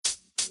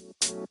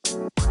O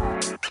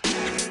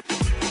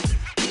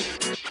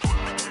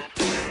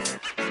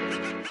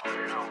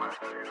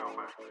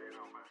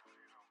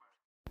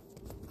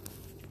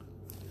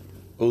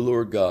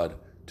Lord God,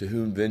 to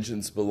whom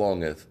vengeance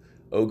belongeth,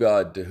 O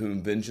God, to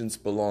whom vengeance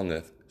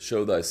belongeth,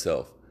 show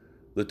thyself.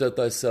 Lift up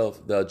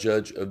thyself, thou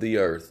judge of the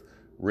earth,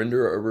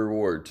 render a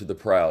reward to the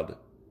proud.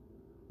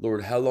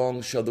 Lord, how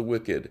long shall the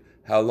wicked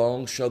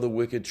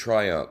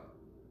triumph?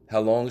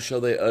 How long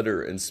shall they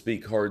utter and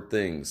speak hard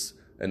things,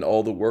 and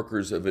all the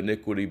workers of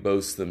iniquity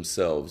boast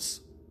themselves?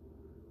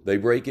 They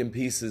break in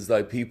pieces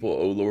thy people,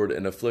 O Lord,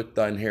 and afflict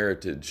thine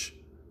heritage.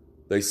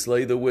 They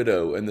slay the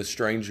widow and the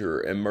stranger,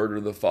 and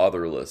murder the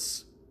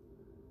fatherless.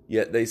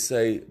 Yet they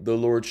say, the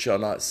Lord shall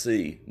not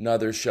see,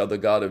 neither shall the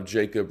God of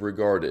Jacob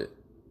regard it.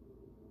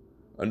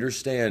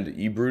 Understand,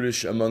 ye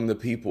brutish among the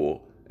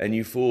people, and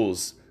ye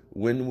fools,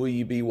 when will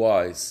ye be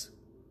wise?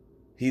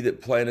 He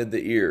that planted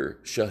the ear,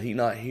 shall he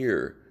not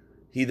hear?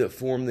 He that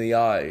formed the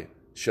eye,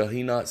 shall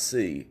he not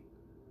see?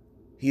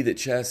 He that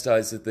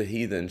chastiseth the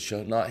heathen,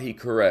 shall not he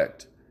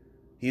correct?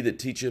 He that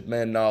teacheth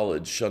man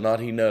knowledge, shall not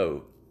he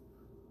know?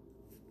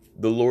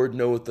 The Lord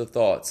knoweth the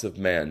thoughts of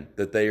man,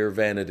 that they are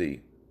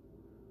vanity.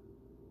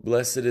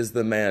 Blessed is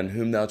the man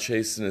whom thou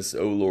chastenest,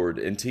 O Lord,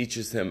 and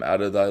teachest him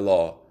out of thy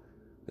law,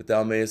 that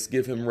thou mayest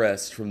give him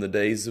rest from the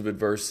days of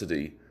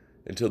adversity,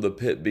 until the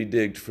pit be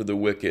digged for the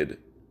wicked.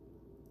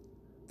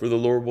 For the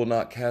Lord will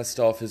not cast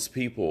off his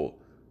people,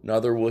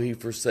 neither will he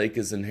forsake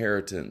his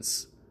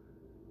inheritance.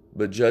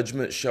 But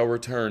judgment shall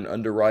return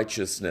unto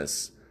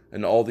righteousness,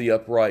 and all the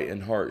upright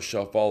in heart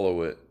shall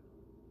follow it.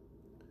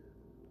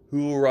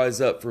 Who will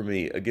rise up for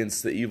me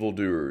against the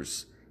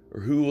evildoers?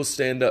 Or who will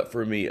stand up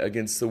for me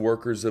against the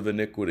workers of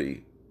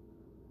iniquity?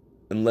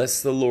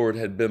 Unless the Lord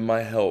had been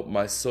my help,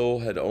 my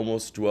soul had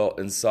almost dwelt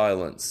in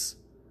silence.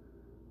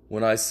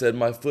 When I said,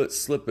 my foot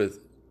slippeth,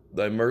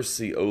 thy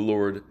mercy, O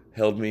Lord,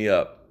 held me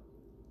up.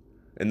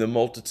 In the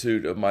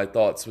multitude of my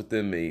thoughts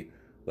within me,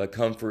 thy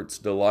comforts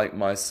delight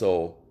my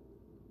soul.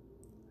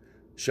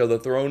 Shall the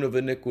throne of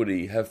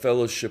iniquity have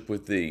fellowship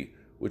with thee,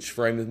 which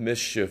frameth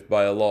mischief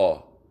by a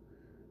law?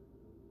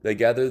 They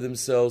gather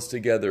themselves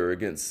together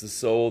against the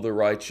soul of the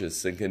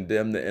righteous, and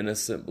condemn the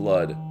innocent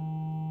blood.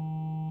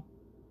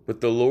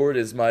 But the Lord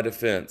is my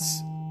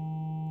defense,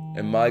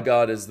 and my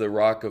God is the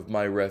rock of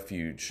my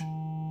refuge.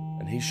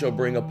 And he shall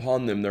bring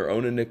upon them their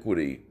own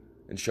iniquity,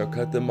 and shall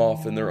cut them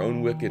off in their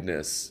own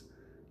wickedness.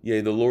 Yea,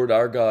 the Lord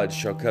our God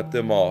shall cut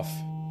them off.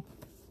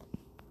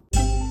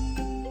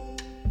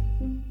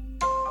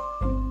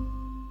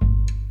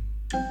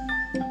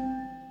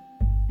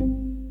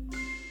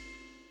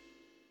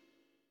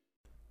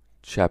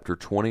 Chapter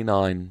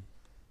 29.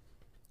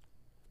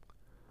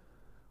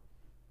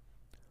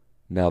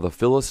 Now the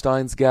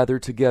Philistines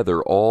gathered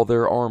together all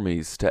their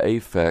armies to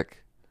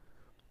Aphek,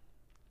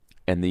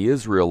 and the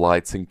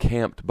Israelites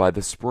encamped by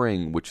the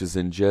spring which is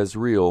in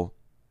Jezreel.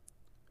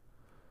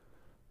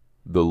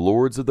 The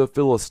lords of the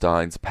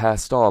Philistines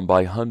passed on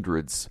by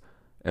hundreds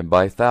and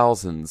by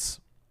thousands,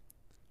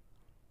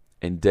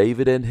 and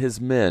David and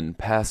his men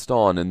passed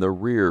on in the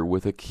rear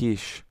with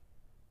Achish.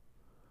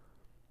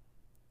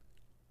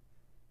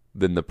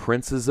 Then the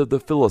princes of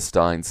the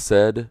Philistines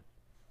said,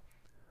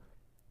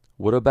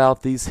 what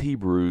about these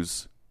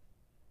Hebrews?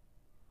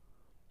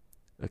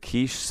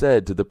 Achish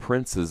said to the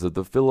princes of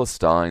the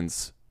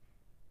Philistines,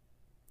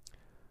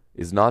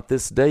 is not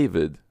this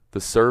David, the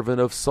servant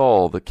of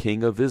Saul, the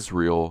king of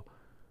Israel,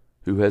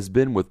 who has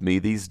been with me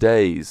these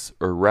days,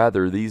 or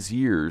rather these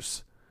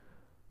years,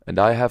 and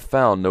I have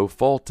found no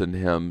fault in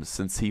him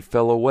since he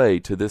fell away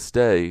to this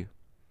day?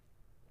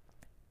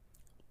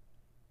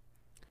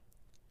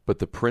 But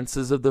the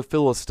princes of the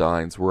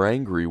Philistines were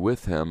angry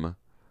with him.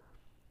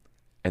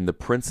 And the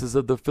princes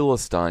of the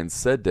Philistines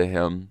said to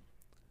him,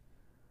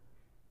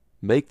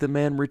 make the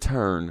man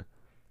return,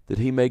 that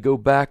he may go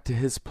back to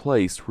his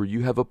place where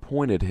you have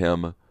appointed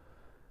him,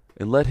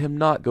 and let him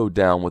not go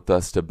down with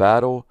us to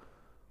battle,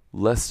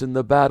 lest in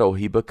the battle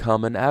he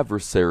become an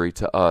adversary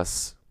to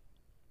us.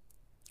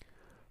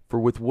 For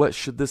with what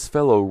should this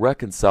fellow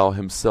reconcile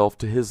himself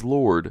to his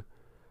Lord?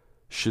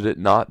 Should it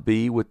not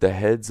be with the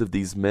heads of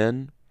these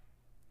men?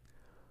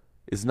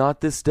 Is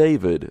not this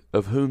David,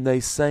 of whom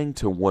they sang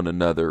to one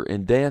another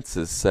in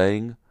dances,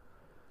 saying,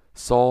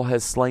 Saul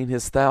has slain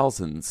his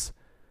thousands,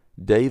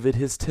 David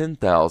his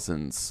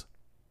 10,000s?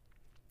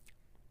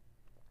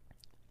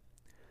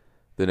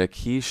 Then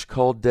Achish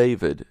called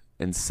David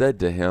and said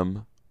to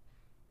him,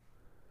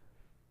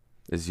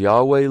 as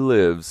Yahweh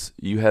lives,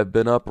 you have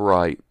been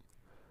upright,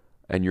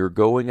 and your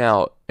going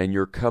out and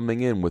your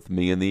coming in with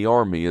me in the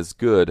army is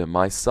good in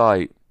my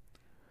sight.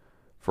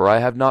 For I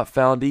have not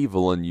found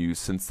evil in you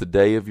since the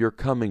day of your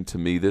coming to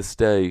me this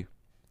day.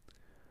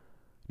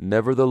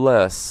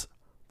 Nevertheless,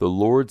 the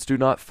lords do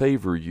not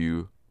favor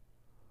you.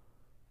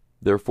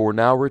 Therefore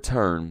now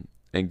return,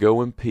 and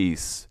go in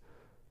peace,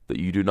 that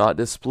you do not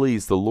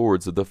displease the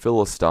lords of the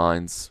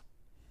Philistines.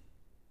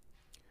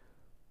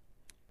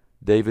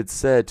 David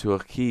said to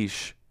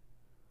Achish,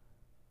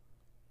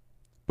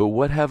 but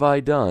what have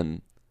I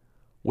done?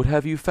 What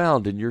have you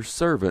found in your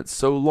servant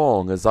so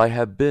long as I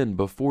have been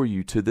before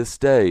you to this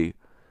day,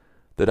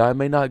 that I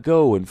may not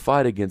go and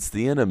fight against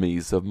the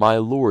enemies of my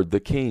lord the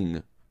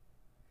king?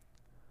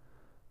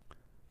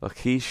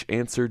 Achish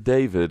answered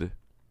David,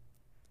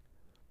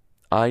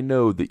 I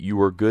know that you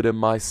are good in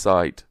my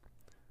sight,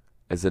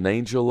 as an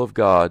angel of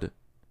God.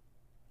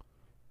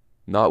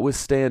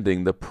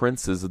 Notwithstanding, the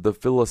princes of the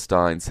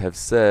Philistines have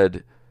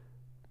said,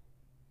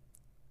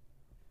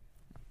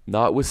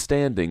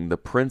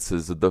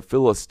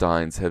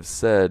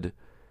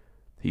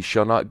 He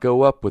shall not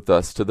go up with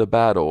us to the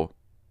battle.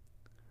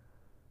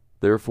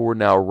 Therefore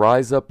now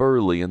rise up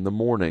early in the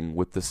morning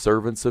with the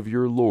servants of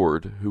your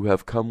Lord who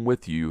have come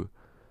with you,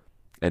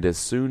 and as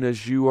soon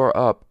as you are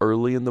up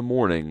early in the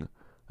morning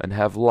and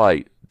have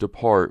light,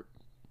 depart.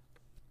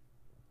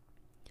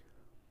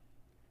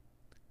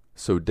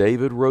 So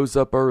David rose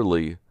up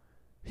early,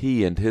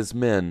 he and his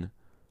men,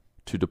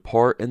 to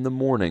depart in the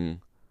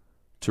morning,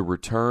 to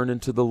return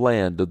into the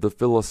land of the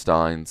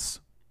Philistines.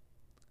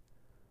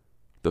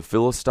 The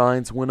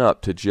Philistines went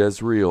up to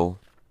Jezreel.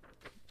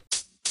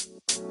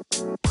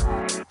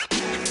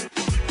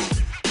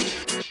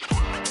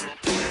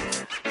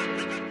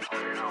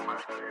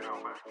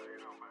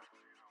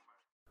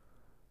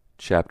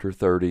 Chapter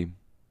 30.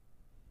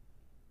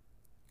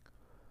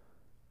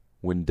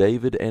 When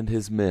David and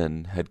his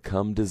men had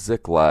come to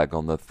Ziklag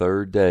on the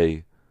third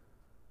day,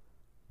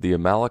 the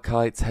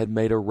Amalekites had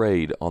made a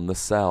raid on the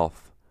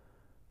south,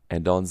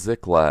 and on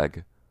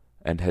Ziklag,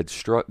 and had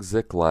struck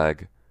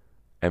Ziklag,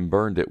 and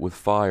burned it with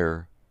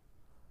fire,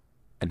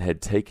 and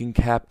had taken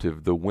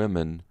captive the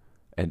women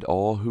and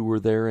all who were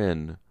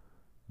therein,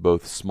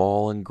 both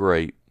small and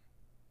great.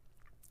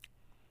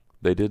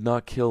 They did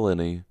not kill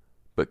any,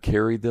 but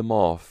carried them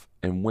off,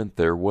 and went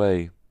their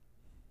way.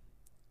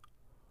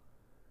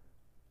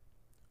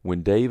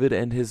 When David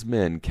and his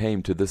men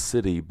came to the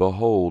city,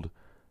 behold,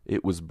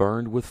 it was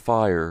burned with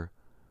fire,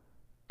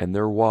 and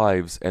their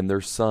wives and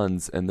their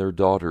sons and their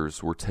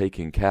daughters were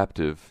taken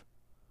captive.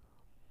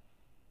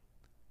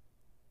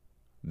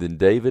 Then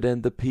David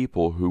and the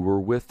people who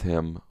were with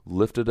him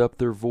lifted up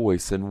their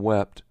voice and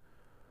wept,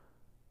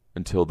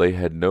 until they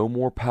had no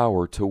more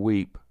power to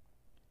weep.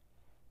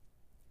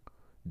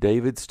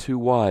 David's 2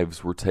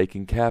 wives were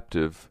taken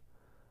captive,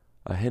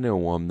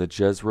 Ahinoam the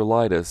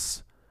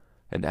Jezreelitess,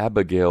 and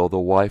Abigail the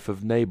wife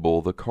of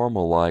Nabal the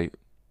Carmelite.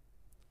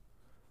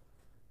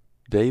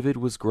 David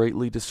was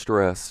greatly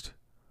distressed,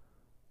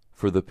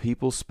 for the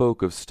people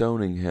spoke of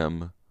stoning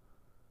him,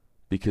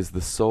 because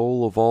the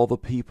soul of all the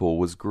people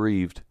was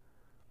grieved,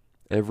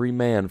 every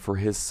man for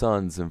his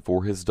sons and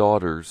for his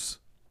daughters.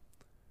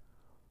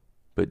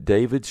 But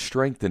David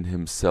strengthened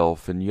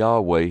himself in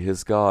Yahweh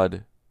his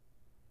God.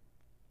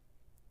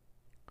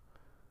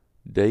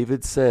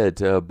 David said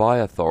to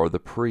Abiathar the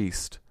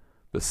priest,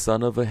 the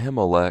son of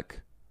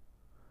Ahimelech,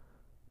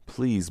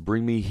 Please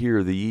bring me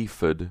here the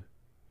ephod.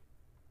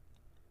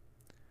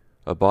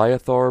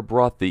 Abiathar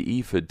brought the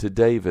ephod to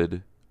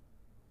David.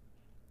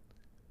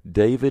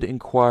 David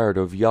inquired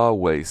of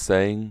Yahweh,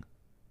 saying,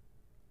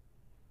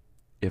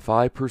 If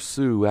I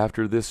pursue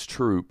after this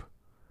troop,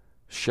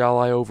 shall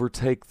I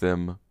overtake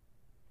them?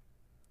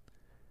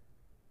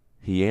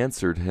 He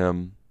answered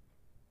him,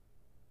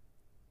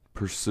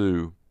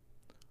 Pursue,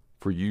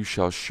 for you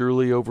shall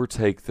surely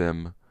overtake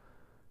them,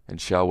 and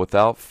shall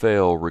without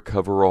fail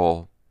recover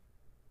all.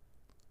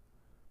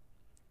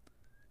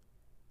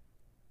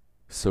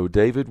 So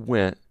David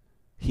went,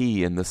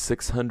 he and the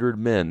 600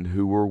 men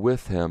who were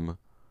with him,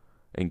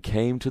 and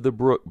came to the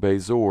brook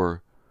Bezor,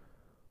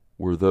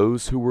 where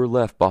those who were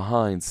left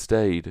behind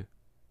stayed.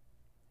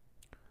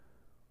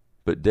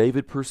 But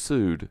David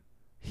pursued,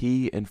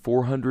 he and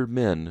 400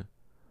 men,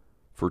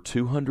 for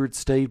 200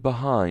 stayed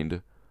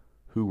behind,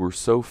 who were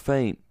so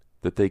faint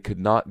that they could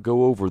not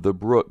go over the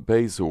brook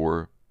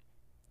Bezor.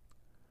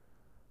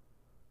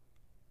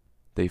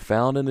 They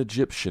found an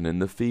Egyptian in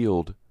the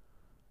field,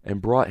 and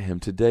brought him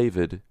to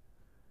David,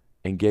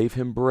 and gave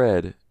him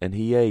bread, and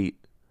he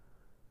ate,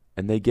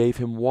 and they gave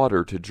him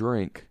water to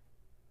drink.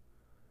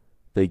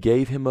 They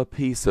gave him a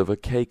piece of a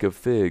cake of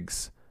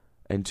figs,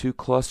 and 2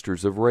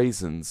 clusters of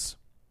raisins.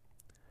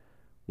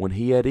 When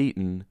he had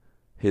eaten,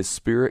 his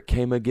spirit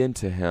came again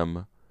to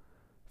him,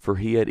 for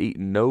he had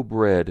eaten no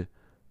bread,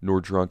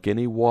 nor drunk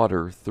any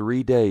water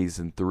 3 days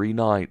and 3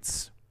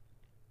 nights.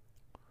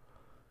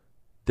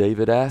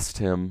 David asked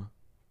him,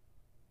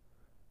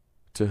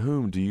 To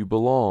whom do you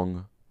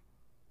belong?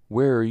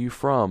 Where are you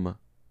from?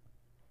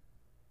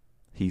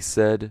 He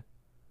said,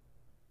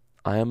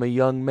 I am a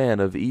young man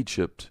of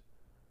Egypt,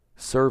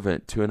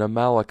 servant to an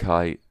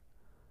Amalekite,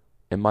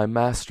 and my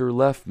master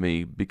left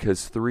me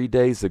because 3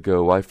 days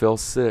ago I fell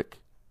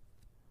sick.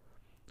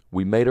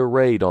 We made a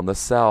raid on the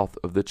south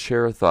of the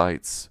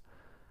Cherethites,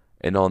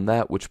 and on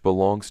that which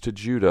belongs to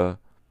Judah,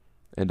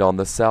 and on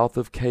the south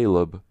of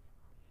Caleb,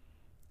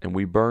 and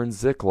we burned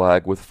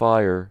Ziklag with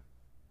fire.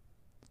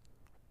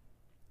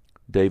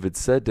 David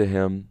said to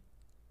him,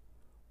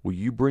 Will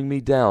you bring me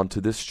down to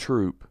this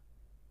troop?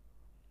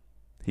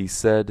 He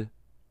said,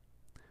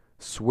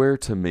 Swear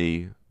to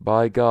me,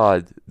 by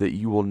God, that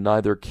you will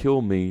neither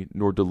kill me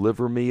nor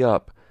deliver me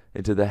up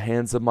into the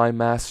hands of my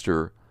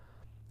master,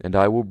 and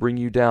I will bring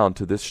you down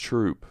to this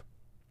troop.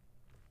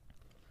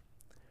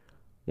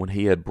 When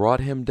he had brought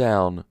him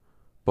down,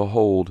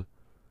 behold,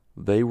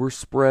 they were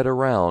spread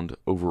around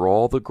over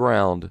all the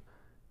ground,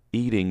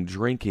 eating,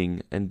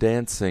 drinking, and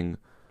dancing,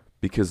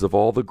 because of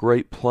all the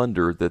great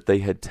plunder that they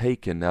had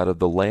taken out of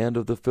the land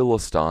of the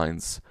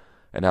Philistines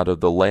and out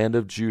of the land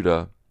of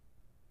Judah.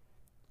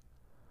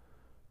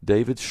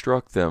 David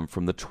struck them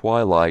from the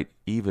twilight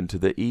even to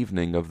the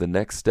evening of the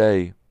next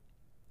day.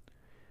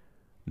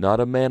 Not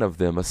a man of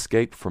them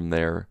escaped from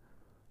there,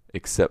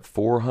 except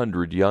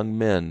 400 young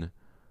men,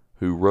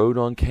 who rode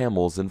on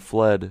camels and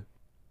fled.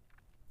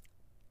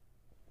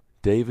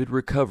 David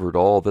recovered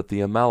all that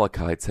the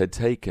Amalekites had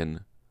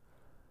taken,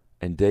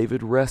 and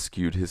David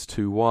rescued his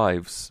 2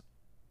 wives.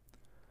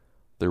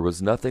 There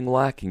was nothing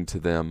lacking to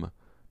them,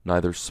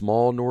 neither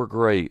small nor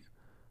great,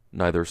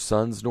 neither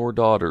sons nor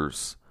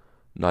daughters,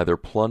 neither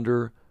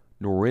plunder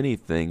nor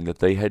anything that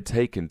they had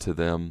taken to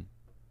them.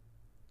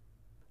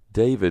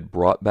 David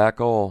brought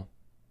back all.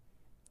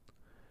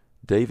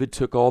 David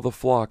took all the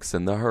flocks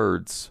and the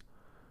herds,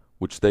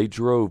 which they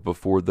drove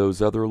before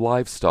those other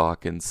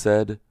livestock, and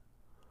said,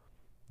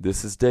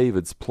 This is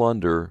David's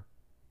plunder.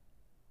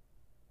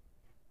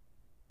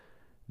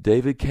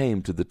 David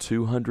came to the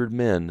 200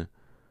 men,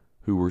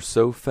 who were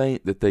so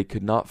faint that they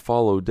could not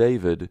follow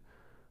David,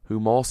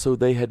 whom also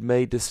they had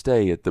made to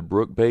stay at the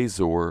brook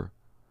Bezor.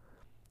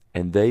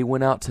 And they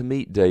went out to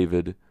meet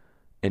David,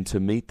 and to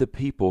meet the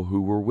people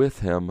who were with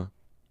him.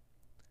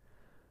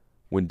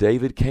 When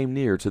David came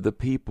near to the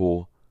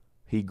people,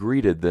 he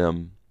greeted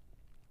them.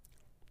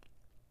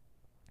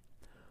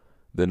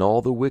 Then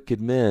all the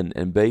wicked men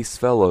and base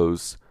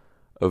fellows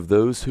of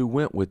those who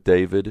went with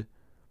David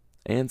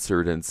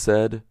answered and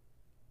said,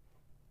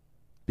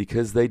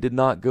 Because they did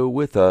not go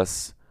with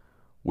us,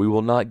 we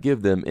will not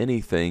give them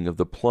anything of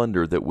the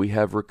plunder that we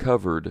have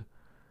recovered,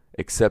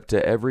 except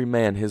to every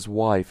man his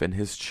wife and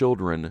his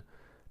children,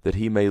 that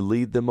he may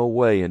lead them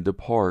away and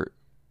depart.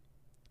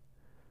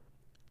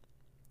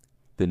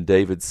 Then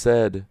David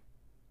said,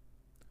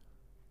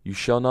 You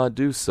shall not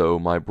do so,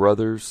 my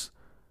brothers,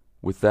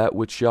 with that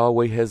which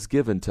Yahweh has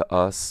given to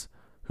us,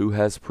 who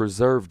has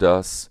preserved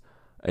us,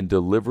 and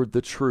delivered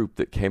the troop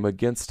that came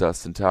against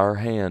us into our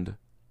hand.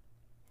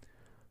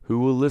 Who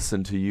will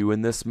listen to you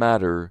in this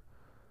matter?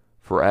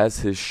 For as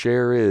his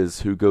share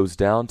is who goes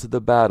down to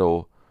the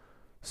battle,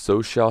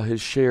 so shall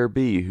his share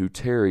be who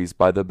tarries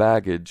by the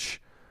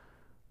baggage.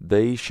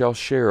 They shall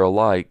share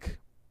alike.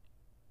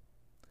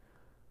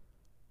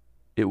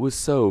 It was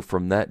so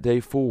from that day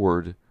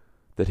forward,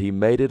 that he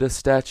made it a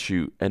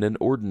statute and an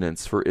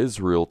ordinance for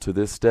Israel to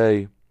this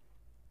day.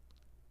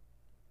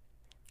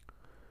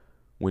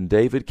 When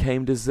David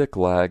came to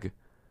Ziklag,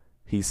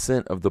 he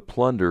sent of the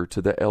plunder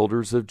to the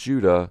elders of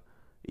Judah,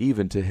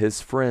 even to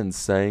his friends,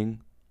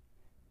 saying,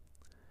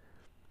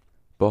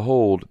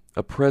 Behold,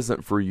 a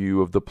present for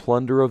you of the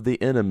plunder of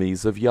the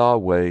enemies of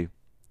Yahweh.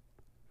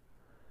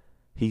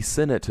 He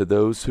sent it to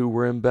those who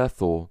were in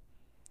Bethel,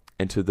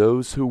 and to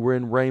those who were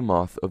in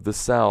Ramoth of the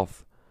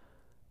south,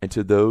 and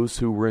to those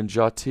who were in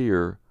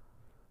Jatir,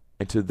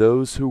 and to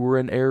those who were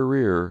in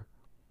Arir,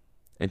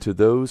 and to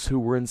those who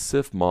were in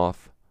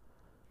Siphmoth,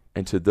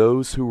 and to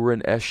those who were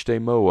in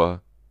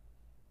Eshtemoa,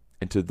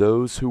 and to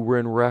those who were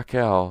in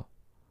Rakal,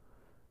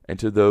 and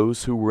to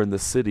those who were in the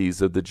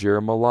cities of the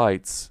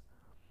Jerahmeelites,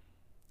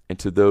 and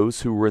to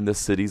those who were in the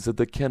cities of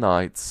the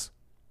Kenites,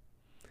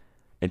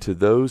 and to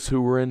those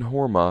who were in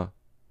Hormah,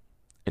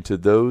 and to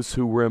those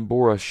who were in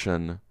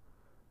Borashan,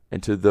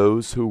 and to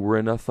those who were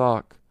in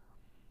Athach,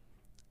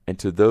 and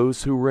to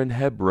those who were in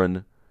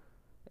Hebron,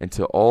 and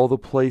to all the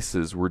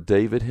places where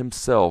David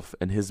himself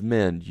and his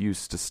men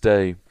used to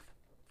stay.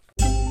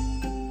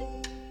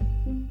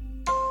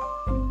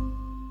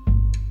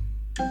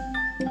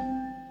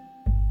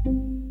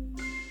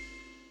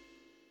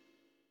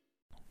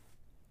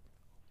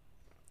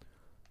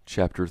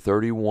 Chapter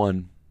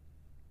 31.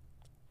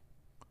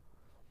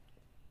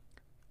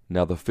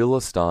 Now the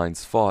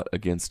Philistines fought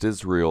against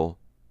Israel,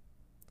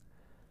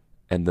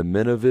 and the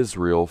men of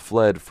Israel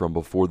fled from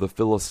before the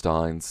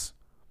Philistines,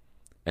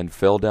 and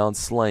fell down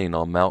slain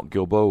on Mount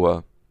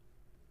Gilboa.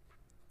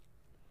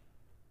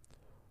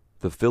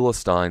 The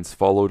Philistines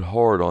followed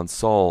hard on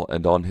Saul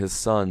and on his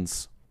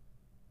sons.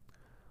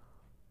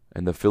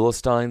 And the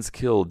Philistines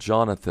killed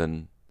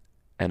Jonathan,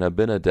 and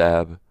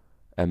Abinadab,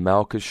 and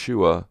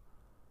Malchishua,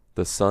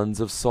 the sons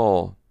of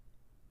Saul.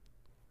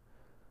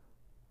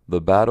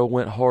 The battle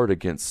went hard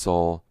against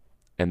Saul,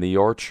 and the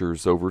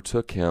archers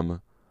overtook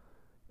him,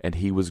 and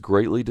he was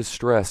greatly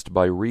distressed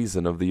by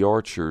reason of the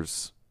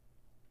archers.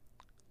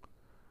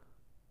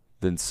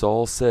 Then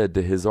Saul said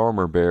to his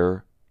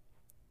armor-bearer,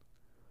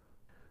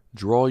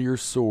 Draw your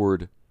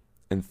sword,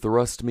 and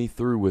thrust me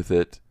through with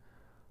it,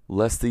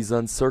 lest these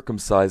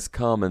uncircumcised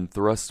come and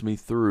thrust me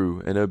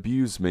through, and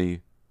abuse me.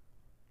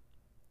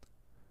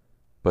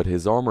 But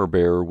his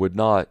armor-bearer would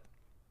not,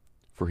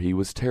 for he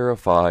was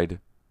terrified.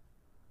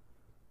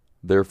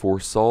 Therefore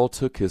Saul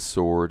took his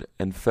sword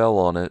and fell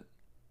on it.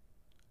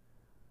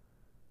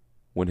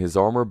 When his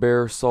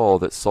armor-bearer saw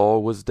that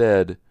Saul was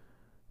dead,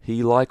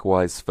 he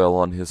likewise fell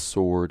on his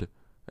sword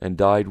and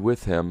died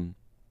with him.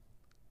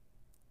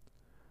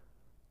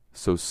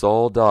 So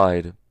Saul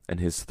died, and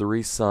his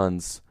 3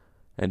 sons,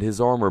 and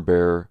his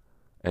armor-bearer,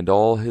 and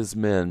all his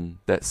men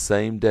that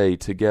same day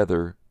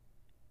together.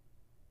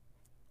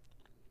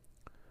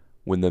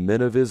 When the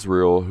men of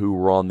Israel who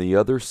were on the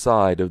other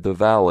side of the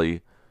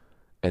valley,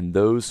 and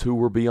those who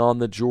were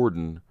beyond the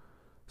Jordan,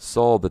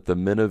 saw that the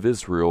men of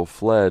Israel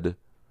fled,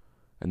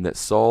 and that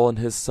Saul and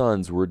his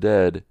sons were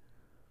dead,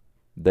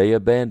 they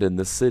abandoned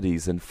the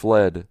cities and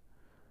fled,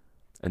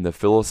 and the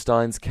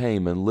Philistines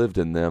came and lived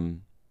in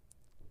them.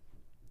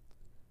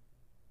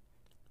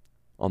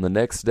 On the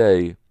next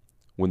day,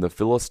 when the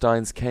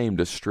Philistines came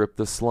to strip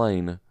the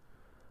slain,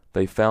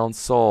 they found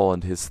Saul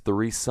and his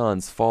 3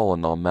 sons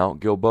fallen on Mount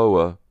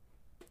Gilboa.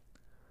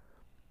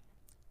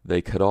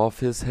 They cut off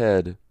his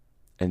head,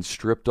 and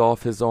stripped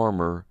off his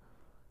armor,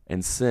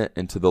 and sent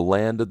into the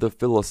land of the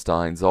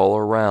Philistines all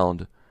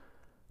around,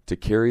 to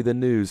carry the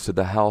news to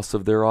the house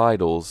of their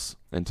idols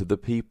and to the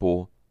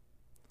people.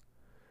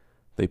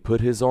 They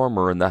put his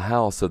armor in the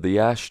house of the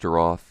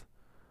Ashtaroth,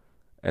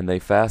 and they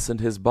fastened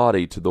his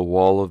body to the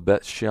wall of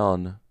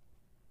Bethshan.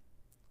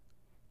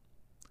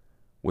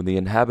 When the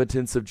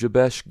inhabitants of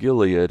Jabesh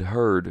Gilead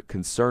heard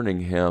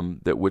concerning him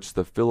that which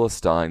the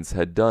Philistines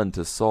had done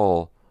to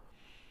Saul,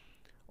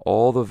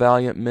 all the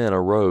valiant men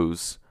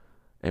arose,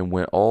 and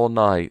went all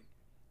night,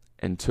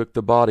 and took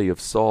the body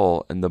of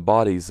Saul and the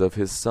bodies of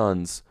his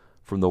sons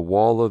from the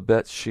wall of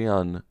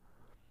Bethshan,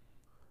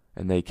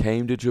 and they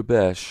came to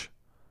Jabesh,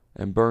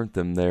 and burnt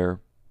them there.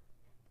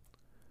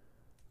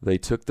 They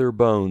took their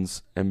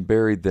bones, and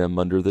buried them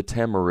under the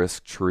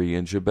tamarisk tree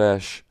in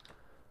Jabesh,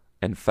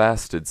 and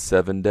fasted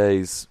 7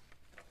 days.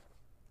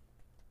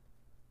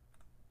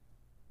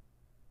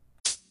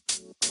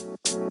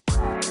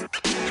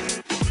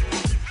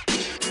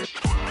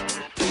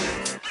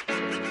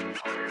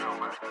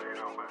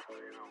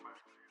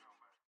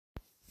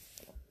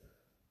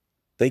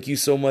 Thank you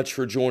so much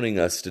for joining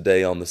us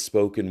today on the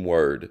Spoken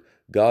Word.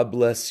 God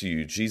bless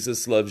you.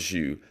 Jesus loves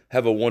you.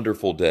 Have a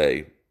wonderful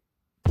day.